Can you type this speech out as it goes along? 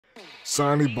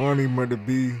Shani Boni Murda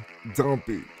be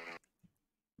dumpy.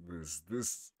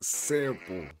 This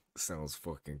sample sounds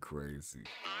fucking crazy.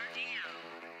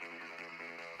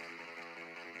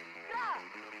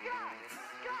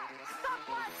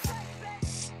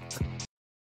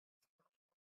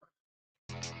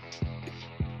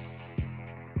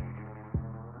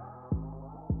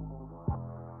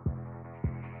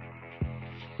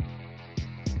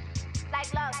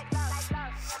 Like love.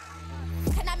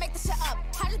 Can I make this shit up?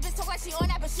 How this bitch talk like she on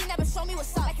that, but she never show me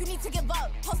what's up. Like you need to give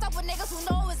up. Post up with niggas who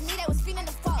know it was me that was feeding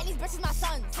the fuck. And these bitches my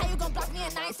sons. How you gon' block me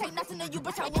and I ain't say nothing to you,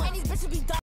 bitch? I want. And these bitches be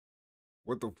dumb.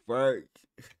 What the fuck?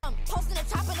 Posting a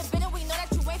chop in the bin and we know that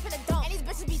you wait for the dump. And these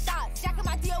bitches be thoughts. Jacking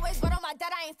my DOAs, but on my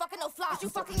dead I ain't fucking no flops. You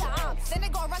fucking your arms. Then they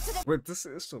gon' run to the. But this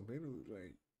instrumental,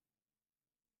 like.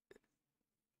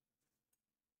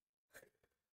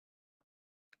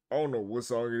 I don't know what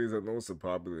song it is. I know it's a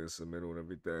popular instrumental and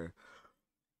everything.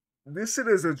 This shit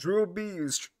as a drill beat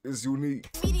is unique.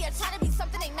 Media trying to be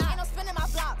something they not. Ain't no spinning my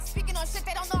block. Speaking on shit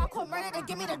they don't know. I call murder to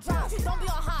give me the drop. You don't be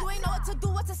on hot. You ain't know what to do,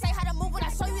 what to say, how to move when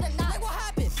I show you the knot. Like what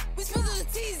happened? We spilled the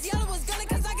teas. Yellow was gunning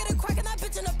cause I get a crack and that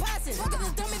bitch in the passing. Fucking the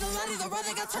dummy, the money, the run,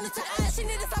 they got turned into ass. She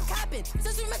need to stop capping.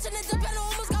 Since we mentioned it, the pen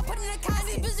almost got put in a cast.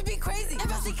 These bitches be crazy. If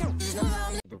I see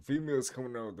the females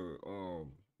coming out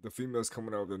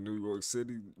the New York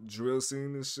City drill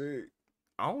scene and shit.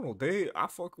 I don't know. I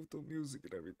fuck with the music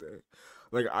and everything.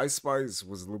 Like Ice Spice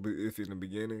was a little bit iffy in the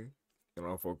beginning, and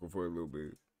I fuck with her a little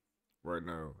bit right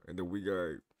now. And then we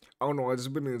got, I don't know. I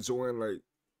just been enjoying like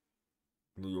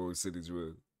New York City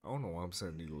drill. I don't know why I'm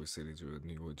saying New York City drill,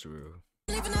 New York drill.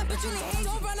 Leaving that bitch in the hate,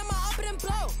 don't run on my up and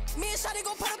blow. Me and Shani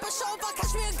gon' put up a show. If I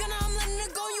catch me a gun, I'm letting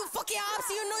it go. You fuck your ops,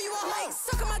 you know you a hoe.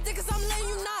 Suck on my dick cause I'm letting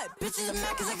you not. Bitches are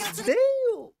mad cause I got you.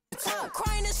 Damn.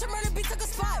 Crying and shit, murder beat took a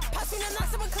spot. Pass me the knock,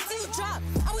 someone continue drop.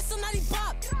 I was still naughty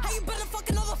bop. How you better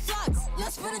fucking all the flocks?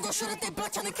 Let's spin and go shoot at they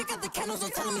block, trying to kick at the candles,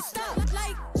 don't telling me stop.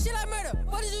 Like, shit like murder.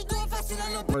 What did you do if I see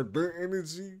that little like their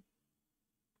energy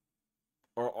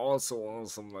are also on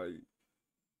some like,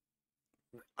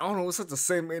 I don't know, it's like the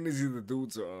same energy the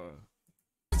dudes are on.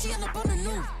 She end up on the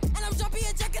news. And I'm dropping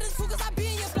your jacket in school cause I be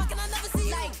in your block and I never see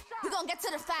you. Like, we gon' get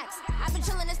to the facts. I've been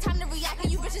chillin', it's time to react.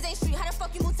 And you bitches ain't street. How the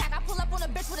fuck you move tack? I pull up on a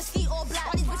bitch with a ski all black.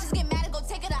 All these bitches get mad and go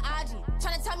take it to Audrey.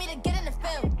 Tryna tell me to get in the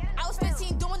field. I was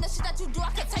 15 doing the shit that you do.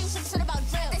 I could tell you some shit about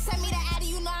drill. They sent me to Addy,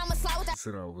 you know I'ma slide with that.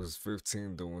 Said I was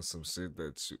 15 doing some shit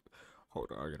that you.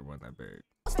 Hold on, I gotta run that back.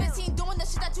 I was 15 doing the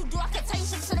shit that you do. I could tell you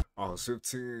some shit I was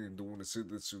 15 doing the shit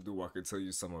that you do. I could tell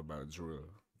you something about drill.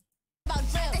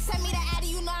 about drill. They sent me to Addy,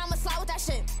 you know I'ma slide with that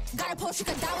shit. Got a post, you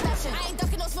can die with that shit. I ain't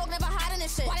ducking no smoke, never hiding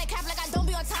this shit. Why they cap like I don't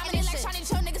be on time and they like Shani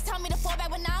chill niggas tell me to fall back,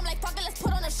 but now I'm like fuck it, let's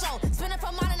put on a show. Spinning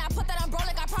for mine and I put that on bro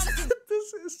like I promised you.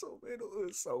 This is so middle,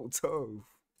 it's so tough.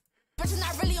 Bitches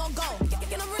not really on go.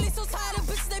 And I'm really so tired of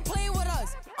bitches, they playing with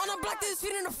us. On a block, they just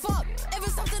feeding the fuck. If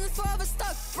it's something that's forever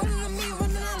stuck. Running to me,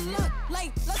 running out of luck.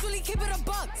 Like, let's really keep it a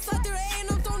buck. Slide through the A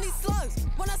and I'm throwing these slugs.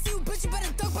 When I see you, bitch, you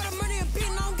better duck by the money and beat,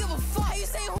 and I don't give a fuck. How you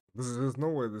say who? There's no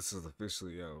way this is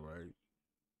officially out, right?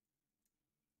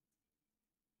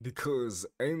 Because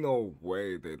ain't no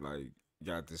way they like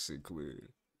got this shit cleared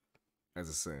as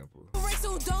a sample. Race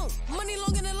who don't. Money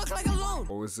long and it look like a loan.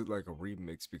 Or is it like a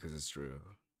remix because it's drill?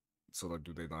 So like,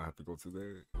 do they not have to go through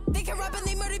that? They can rap and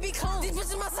they murder be clones. These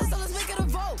bitches my sister, let's make it a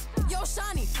vote. Yo,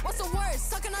 Shani, what's the word?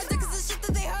 Sucking our dick is the shit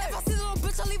that they heard. If I see the little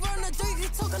bitch, I leave her on the door. You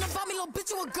keep talking about me, little bitch,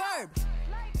 you a gerb.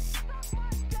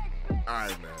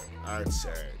 Alright, man. Alright,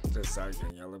 chat. Just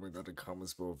again, y'all let me know in the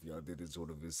comments below if y'all did enjoy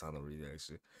the vid sound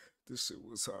reaction. This shit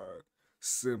was hard.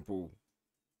 Simple.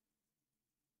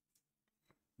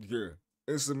 Yeah.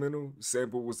 Instrumental.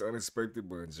 Sample was unexpected,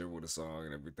 but enjoy the song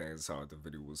and everything is hard. The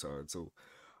video was hard too.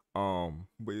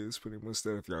 But yeah, it's pretty much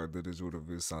that. If y'all did enjoy the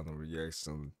vid sound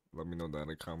reaction, let me know down in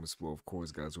the comments below. Of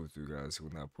course, guys, with you guys who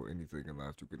will not put anything in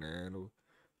life you can handle.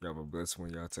 Y'all have a blessed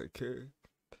one. Y'all take care.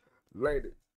 Later.